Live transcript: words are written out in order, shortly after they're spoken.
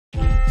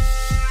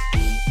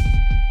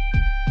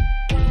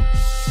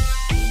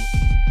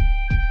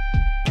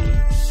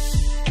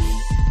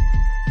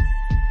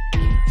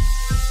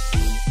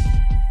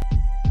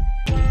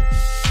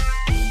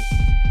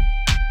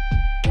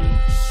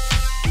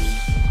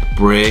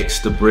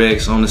The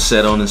bricks on the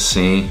set, on the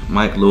scene.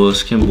 Mike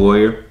Lewis, Kim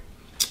Boyer.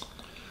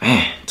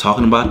 Man,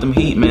 talking about them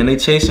Heat, man. They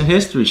chasing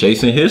history.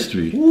 Chasing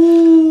history.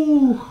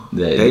 Ooh.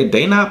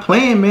 They not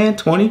playing, man.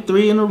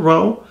 23 in a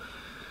row.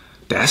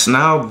 That's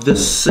now the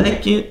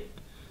second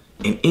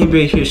in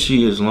NBA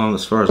history as long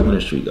as far as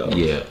winning streak goes.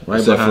 Yeah, right.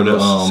 Except for the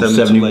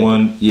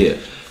 71. Yeah,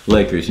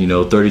 Lakers. You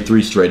know,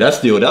 33 straight.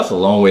 That's a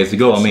long ways to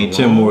go. I mean,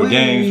 10 more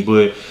games,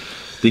 but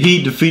the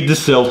Heat defeat the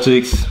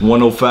Celtics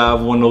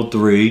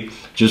 105-103.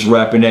 Just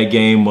wrapping that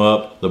game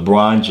up.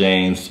 LeBron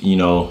James, you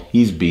know,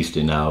 he's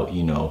beasting out.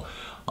 You know,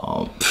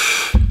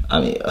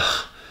 I mean,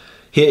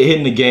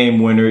 hitting the game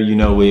winner. You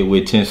know,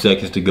 with 10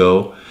 seconds to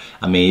go.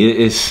 I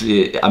mean,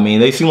 I mean,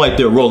 they seem like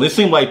they're rolling. It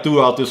seemed like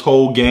throughout this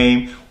whole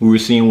game, we were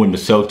seeing when the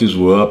Celtics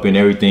were up and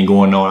everything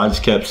going on. I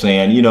just kept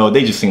saying, you know,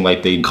 they just seem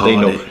like they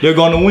know they're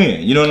going to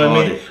win. You know what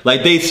I mean?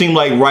 Like, they seem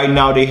like right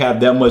now they have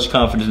that much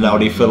confidence now.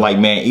 They feel like,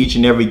 man, each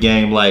and every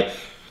game, like,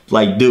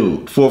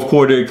 dude, fourth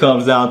quarter, it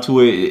comes down to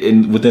it,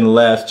 and within the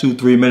last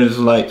 2-3 minutes,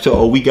 like, so,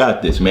 oh, we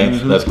got this,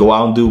 man. Let's go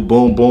out and do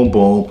boom, boom,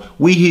 boom.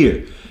 We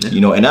here. You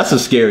know, and that's a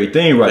scary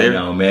thing right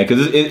now, man,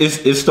 because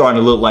it's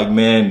starting to look like,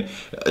 man,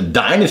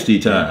 dynasty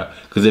time.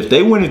 Because if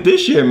they win it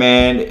this year,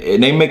 man,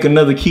 and they make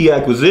another key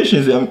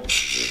acquisitions,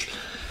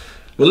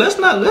 well, let's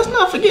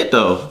not forget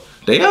though,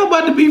 they are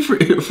about to be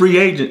free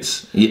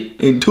agents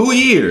in 2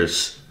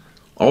 years,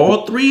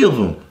 all 3 of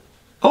them.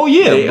 Oh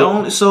yeah,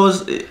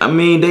 I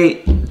mean,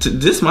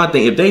 this is my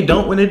thing. If they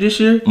don't win it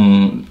this year,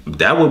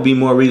 that would be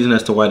more reason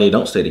as to why they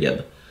don't stay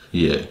together.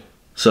 Yeah.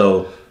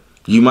 So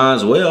you might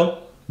as well.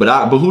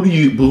 But who do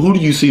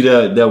you see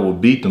that will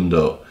beat them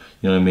though?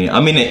 You know what I mean? I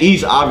mean, the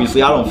East,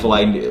 obviously, I don't feel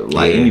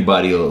like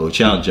anybody will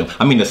challenge them.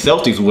 I mean, the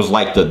Celtics was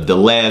like the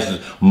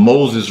last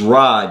Moses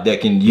rod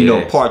that can, you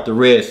know, part the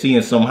Red Sea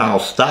and somehow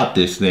stop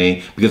this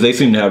thing, because they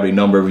seem to have their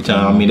number every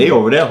time. I mean, they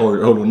over that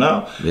hurdle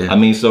now. I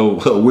mean, so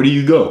where do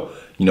you go?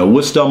 You know,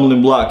 what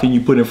stumbling block can you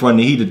put in front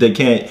of the Heat that they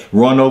can't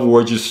run over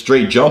or just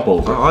straight jump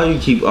over?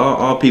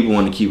 All people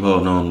want to keep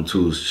holding on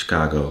to is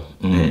Chicago.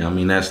 And, I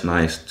mean, that's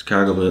nice.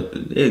 Chicago,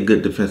 they're a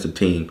good defensive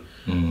team.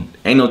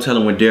 Ain't no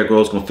telling when Derrick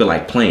Rose gonna feel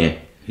like playing.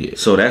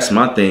 So that's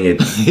my thing.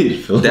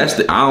 I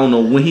don't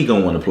know when he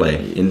gonna want to play.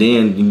 And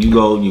then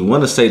you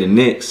want to say the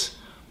Knicks,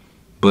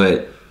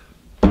 but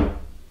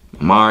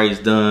Amari's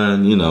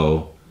done. You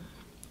know,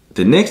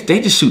 the Knicks, they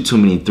just shoot too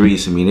many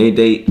threes. I mean,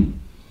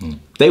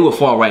 they will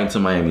fall right into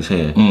Miami's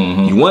hand.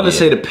 You want to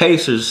say the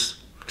Pacers,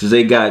 because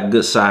they got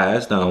good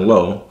size down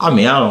low. I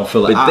mean, I don't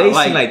feel like, but they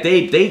seem like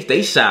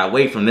they shy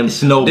away from them.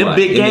 Nobody. Them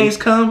big games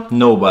come.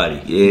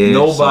 Nobody. Yeah.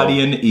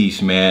 Nobody in the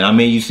East, man. I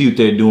mean, you see what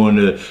they're doing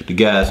to the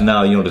guys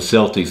now. You know, the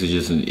Celtics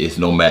it's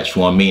no match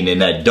for them. I mean,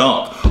 and that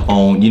dunk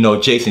on, you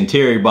know, Jason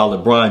Terry by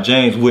LeBron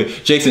James,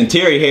 with Jason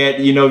Terry had,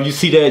 you know, you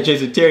see that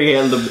Jason Terry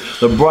had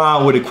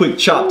LeBron with a quick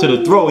chop to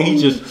the throat. He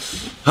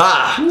just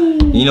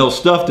you know,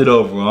 stuffed it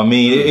over. I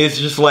mean, it's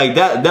just like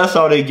that. That's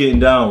how they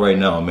getting down right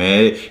now,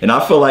 man. And I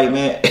feel like,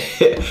 man,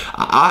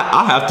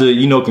 I have to,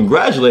 you know,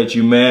 congratulate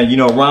you, man. You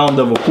know, round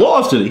of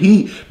applause to the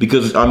Heat,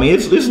 because I mean,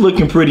 it's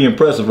looking pretty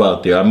impressive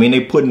out there. I mean,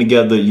 they putting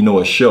together, you know,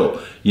 a show.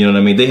 You know what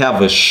I mean? They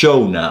have a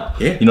show now.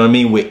 You know what I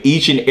mean? With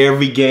each and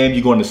every game,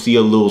 you're going to see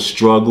a little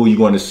struggle. You're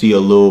going to see a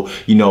little,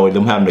 you know,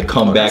 them having to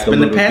come back a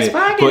little bit.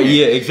 But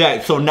yeah,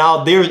 exactly. So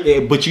now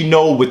but you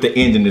know what the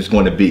ending is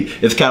going to be.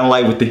 It's kind of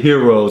like with the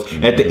heroes.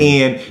 At the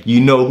end, you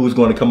know who's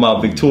going to come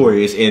out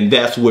victorious, and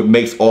that's what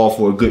makes all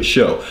for a good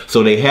show.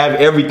 So they have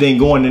everything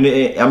going,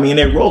 and I mean,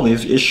 they're rolling.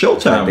 It's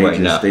showtime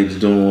right now. They just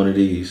doing one of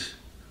these.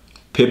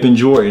 Pip and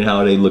Jordan,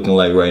 how they looking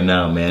like right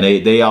now, man?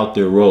 They out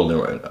there rolling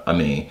right now. I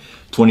mean,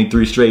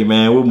 23 straight,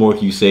 man. What more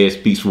can you say? It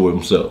speaks for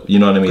himself. You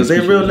know what I mean? Because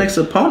their real next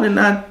opponent,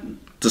 not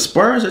the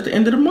Spurs, at the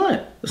end of the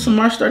month. It's on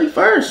March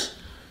 31st.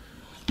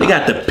 They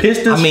got the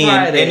Pistons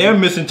Friday. And they're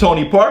missing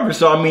Tony Parker,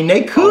 so I mean,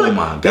 they could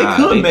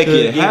make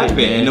it happen.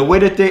 And the way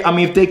that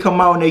if they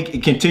come out and they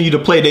continue to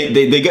play,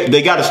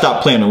 they got to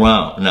stop playing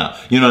around now.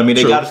 You know what I mean?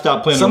 They got to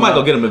stop playing. Somebody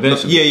around. Go get them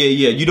eventually.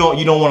 Yeah. You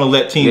don't want to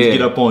let teams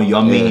get up on you.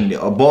 I mean,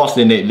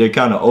 Boston, they're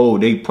kind of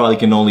old. They probably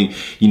can only,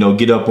 you know,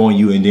 get up on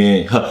you, and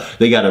then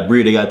they got to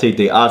breathe. They got to take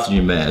their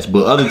oxygen mask.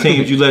 But other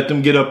teams, you let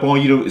them get up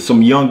on you,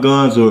 some young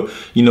guns, or,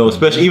 you know,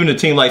 especially even a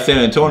team like San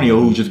Antonio,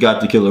 who just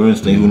got the killer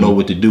instinct, who know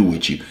what to do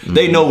with you.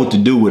 They know what to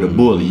do with a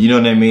bully. You know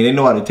what I mean? They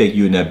know how to take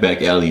you in that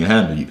back alley and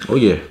handle you. Oh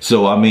yeah.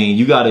 So I mean,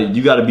 you gotta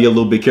be a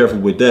little bit careful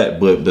with that.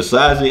 But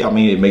besides it, I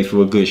mean, it makes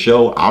for a good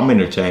show. I'm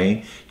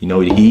entertained. You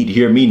know, the Heat,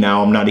 hear me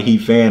now. I'm not a Heat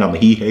fan. I'm a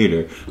Heat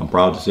hater. I'm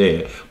proud to say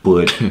it.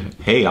 But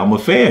hey, I'm a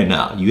fan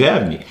now. You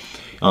have me.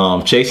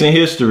 Chasing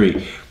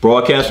history.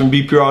 Broadcast from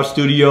BPR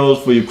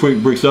Studios for your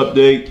Quick Bricks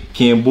update.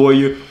 Kim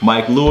Boyer,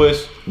 Mike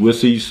Lewis. We'll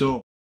see you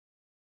soon.